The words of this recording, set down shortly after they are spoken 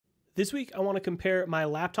This week, I want to compare my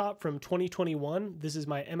laptop from 2021. This is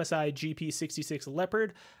my MSI GP66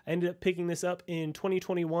 Leopard. I ended up picking this up in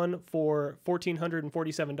 2021 for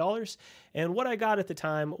 $1,447. And what I got at the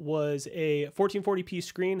time was a 1440p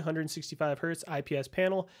screen, 165 hertz IPS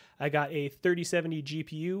panel. I got a 3070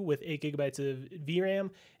 GPU with 8 gigabytes of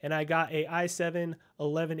VRAM, and I got a i7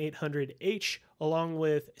 11800H along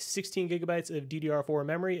with 16 gigabytes of DDR4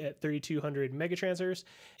 memory at 3200 megatransfers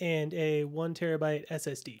and a 1 terabyte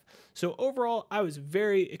SSD. So overall, I was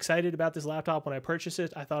very excited about this laptop when I purchased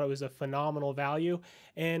it. I thought it was a phenomenal value.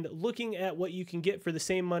 And looking at what you can get for the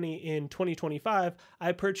same money in 2025,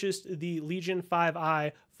 I purchased the Legion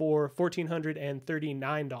 5i for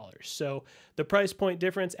 $1,439. So the price point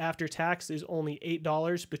difference after tax is only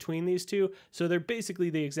 $8 between these two. So they're basically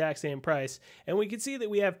the exact same price. And we can see that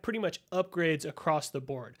we have pretty much upgrades across the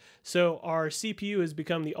board. So our CPU has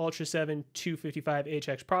become the Ultra 7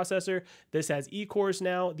 255HX processor. This has E-cores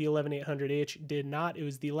now. The 11800H did not. It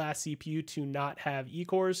was the last CPU to not have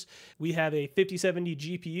E-cores. We have a 5070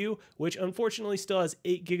 GPU, which unfortunately still has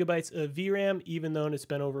 8 gigabytes of VRAM, even though it's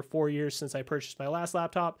been over 4 years since I purchased my last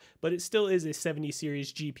laptop, but it still is a 70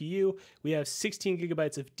 series GPU. We have 16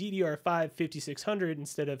 gigabytes of DDR5 5600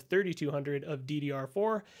 instead of 3200 of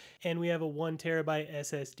DDR4, and we have a 1 terabyte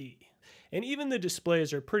SSD. And even the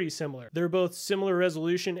displays are pretty similar. They're both similar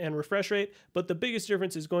resolution and refresh rate, but the biggest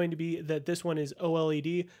difference is going to be that this one is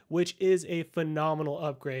OLED, which is a phenomenal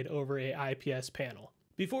upgrade over a IPS panel.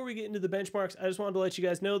 Before we get into the benchmarks, I just wanted to let you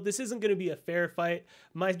guys know this isn't going to be a fair fight.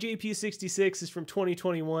 My JP66 is from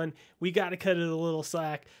 2021. We got to cut it a little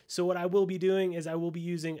slack. So what I will be doing is I will be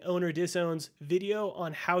using OWNorDisown's video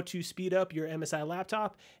on how to speed up your MSI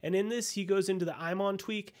laptop. And in this, he goes into the IMON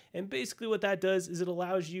tweak. And basically what that does is it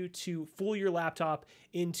allows you to fool your laptop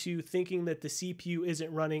into thinking that the CPU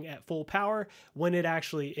isn't running at full power when it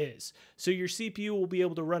actually is. So your CPU will be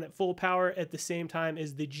able to run at full power at the same time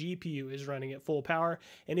as the GPU is running at full power.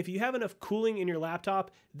 And if you have enough cooling in your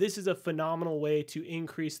laptop, this is a phenomenal way to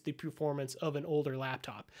increase the performance of an older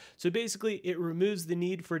laptop. So basically, it removes the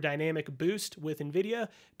need for dynamic boost with NVIDIA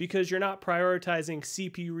because you're not prioritizing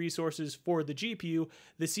CPU resources for the GPU.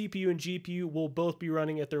 The CPU and GPU will both be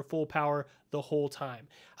running at their full power the whole time.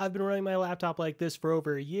 I've been running my laptop like this for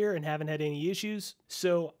over a year and haven't had any issues.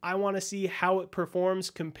 So I want to see how it performs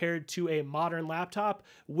compared to a modern laptop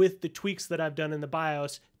with the tweaks that I've done in the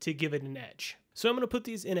BIOS to give it an edge. So I'm going to put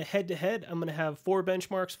these in a head-to-head. I'm going to have 4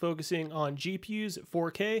 benchmarks focusing on GPUs at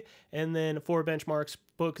 4K, and then 4 benchmarks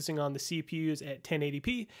focusing on the CPUs at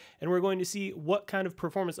 1080p, and we're going to see what kind of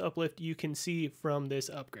performance uplift you can see from this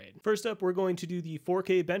upgrade. First up, we're going to do the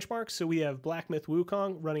 4K benchmarks. So we have Black Myth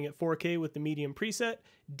Wukong running at 4K with the medium preset,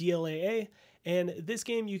 DLAA, and this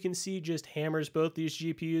game you can see just hammers both these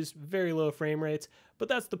GPUs, very low frame rates, but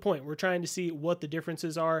that's the point. We're trying to see what the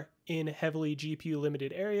differences are in heavily GPU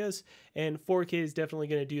limited areas, and 4K is definitely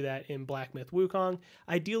going to do that in Black Myth Wukong.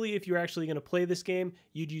 Ideally, if you're actually going to play this game,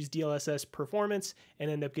 you'd use DLSS performance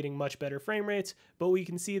and end up getting much better frame rates, but we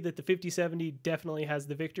can see that the 5070 definitely has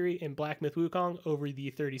the victory in Black Myth Wukong over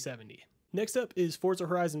the 3070. Next up is Forza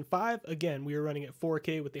Horizon 5. Again, we are running at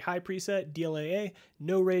 4K with the high preset, DLAA,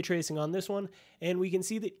 no ray tracing on this one, and we can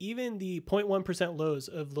see that even the 0.1% lows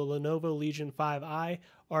of the Lenovo Legion 5i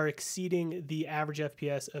are exceeding the average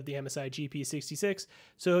FPS of the MSI GP66.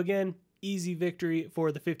 So again, easy victory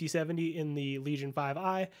for the 5070 in the Legion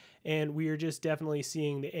 5i, and we are just definitely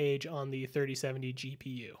seeing the age on the 3070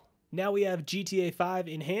 GPU. Now we have GTA 5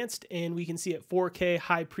 enhanced, and we can see at 4K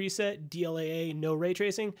high preset, DLAA, no ray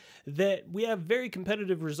tracing, that we have very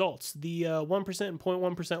competitive results. The 1% and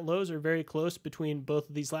 0.1% lows are very close between both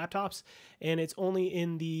of these laptops, and it's only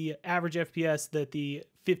in the average FPS that the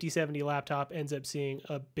 5070 laptop ends up seeing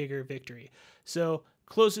a bigger victory. So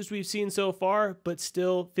closest we've seen so far, but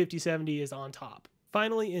still 5070 is on top.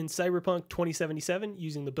 Finally, in Cyberpunk 2077,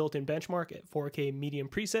 using the built-in benchmark at 4K medium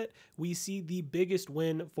preset, we see the biggest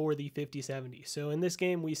win for the 5070. So in this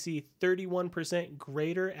game, we see 31%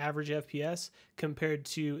 greater average FPS compared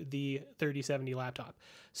to the 3070 laptop.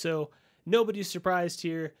 So nobody's surprised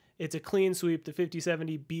here. It's a clean sweep. The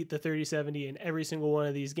 5070 beat the 3070 in every single one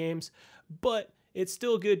of these games, but it's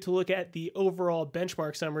still good to look at the overall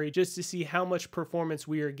benchmark summary just to see how much performance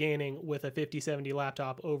we are gaining with a 5070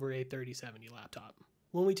 laptop over a 3070 laptop.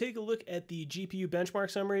 When we take a look at the GPU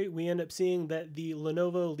benchmark summary, we end up seeing that the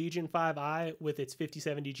Lenovo Legion 5i with its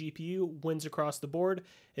 5070 GPU wins across the board.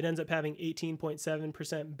 It ends up having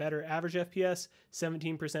 18.7% better average FPS,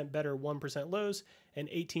 17% better 1% lows, and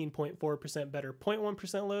 18.4% better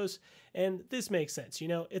 0.1% lows. And this makes sense. You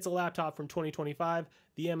know, it's a laptop from 2025.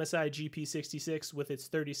 The MSI GP66 with its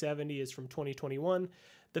 3070 is from 2021.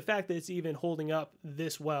 the fact that it's even holding up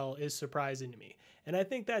this well is surprising to me. And I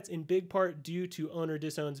think that's in big part due to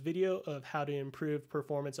OWNorDisown's video of how to improve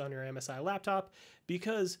performance on your MSI laptop,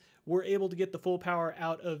 because we're able to get the full power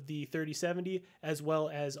out of the 3070 as well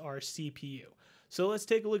as our CPU. So let's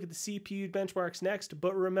take a look at the CPU benchmarks next,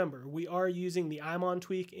 but remember, we are using the IMON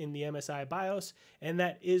tweak in the MSI BIOS, and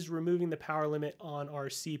that is removing the power limit on our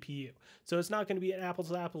CPU. So it's not going to be an apples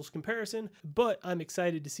to apples comparison, but I'm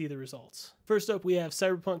excited to see the results. First up, we have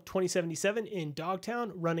Cyberpunk 2077 in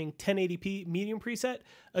Dogtown running 1080p medium preset.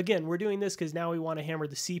 Again, we're doing this because now we want to hammer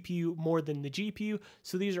the CPU more than the GPU,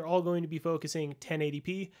 so these are all going to be focusing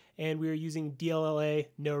 1080p, and we are using DLLA,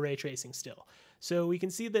 no ray tracing still. So we can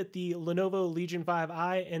see that the Lenovo Legion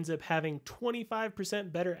 5i ends up having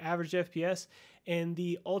 25% better average FPS, and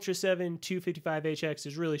the Ultra 7 255HX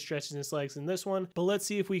is really stretching its legs in this one. But let's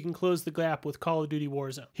see if we can close the gap with Call of Duty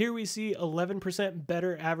Warzone. Here we see 11%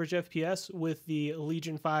 better average FPS with the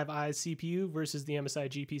Legion 5i's CPU versus the MSI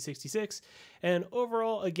GP66. And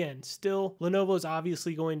overall, again, still Lenovo is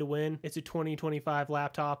obviously going to win. It's a 2025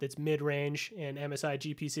 laptop that's mid-range, and MSI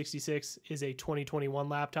GP66 is a 2021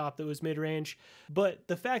 laptop that was mid-range. But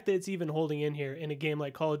the fact that it's even holding in here in a game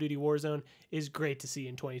like Call of Duty Warzone is great to see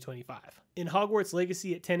in 2025. In Hogwarts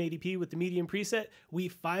Legacy at 1080p with the medium preset, we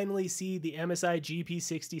finally see the MSI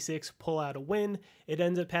GP66 pull out a win. It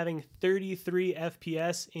ends up having 33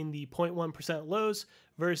 FPS in the 0.1% lows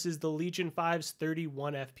versus the Legion 5's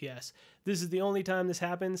 31 FPS. This is the only time this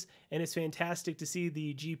happens, and it's fantastic to see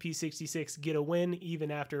the GP66 get a win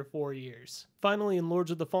even after 4 years. Finally, in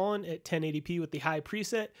Lords of the Fallen at 1080p with the high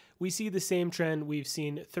preset, we see the same trend we've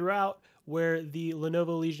seen throughout, where the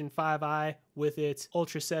Lenovo Legion 5i with its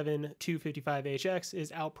Ultra 7 255HX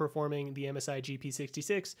is outperforming the MSI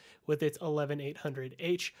GP66 with its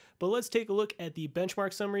 11800H. But let's take a look at the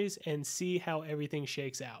benchmark summaries and see how everything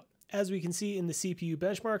shakes out. As we can see in the CPU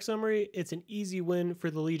benchmark summary, it's an easy win for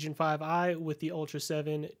the Legion 5i with the Ultra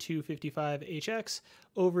 7 255HX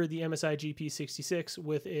over the MSI GP66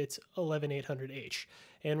 with its 11800H.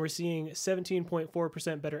 And we're seeing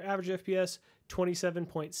 17.4% better average FPS,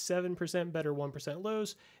 27.7% better 1%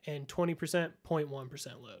 lows, and 20%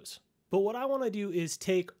 0.1% lows. But what I want to do is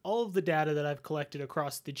take all of the data that I've collected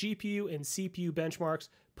across the GPU and CPU benchmarks,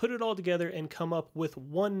 put it all together, and come up with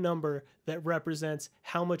one number that represents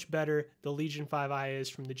how much better the Legion 5i is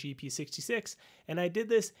from the GP66. And I did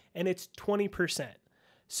this, and it's 20%.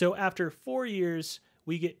 So after 4 years,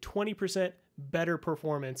 we get 20% better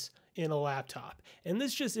performance in a laptop. And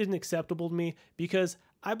this just isn't acceptable to me, because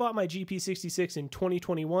I bought my GP66 in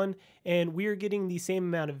 2021, and we are getting the same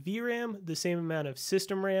amount of VRAM, the same amount of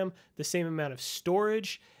system RAM, the same amount of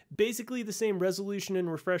storage, basically the same resolution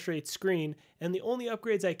and refresh rate screen, and the only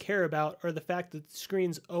upgrades I care about are the fact that the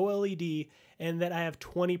screen's OLED and that I have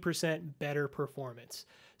 20% better performance.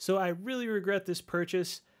 So I really regret this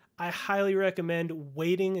purchase. I highly recommend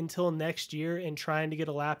waiting until next year and trying to get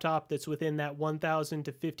a laptop that's within that $1,000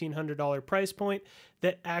 to $1,500 price point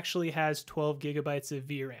that actually has 12 gigabytes of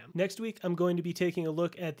VRAM. Next week, I'm going to be taking a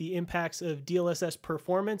look at the impacts of DLSS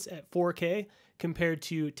performance at 4K compared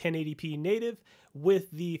to 1080p native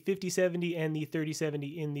with the 5070 and the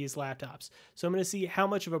 3070 in these laptops. So I'm going to see how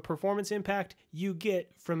much of a performance impact you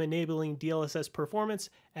get from enabling DLSS performance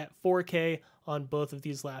at 4K on both of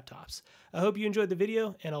these laptops. I hope you enjoyed the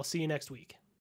video, and I'll see you next week.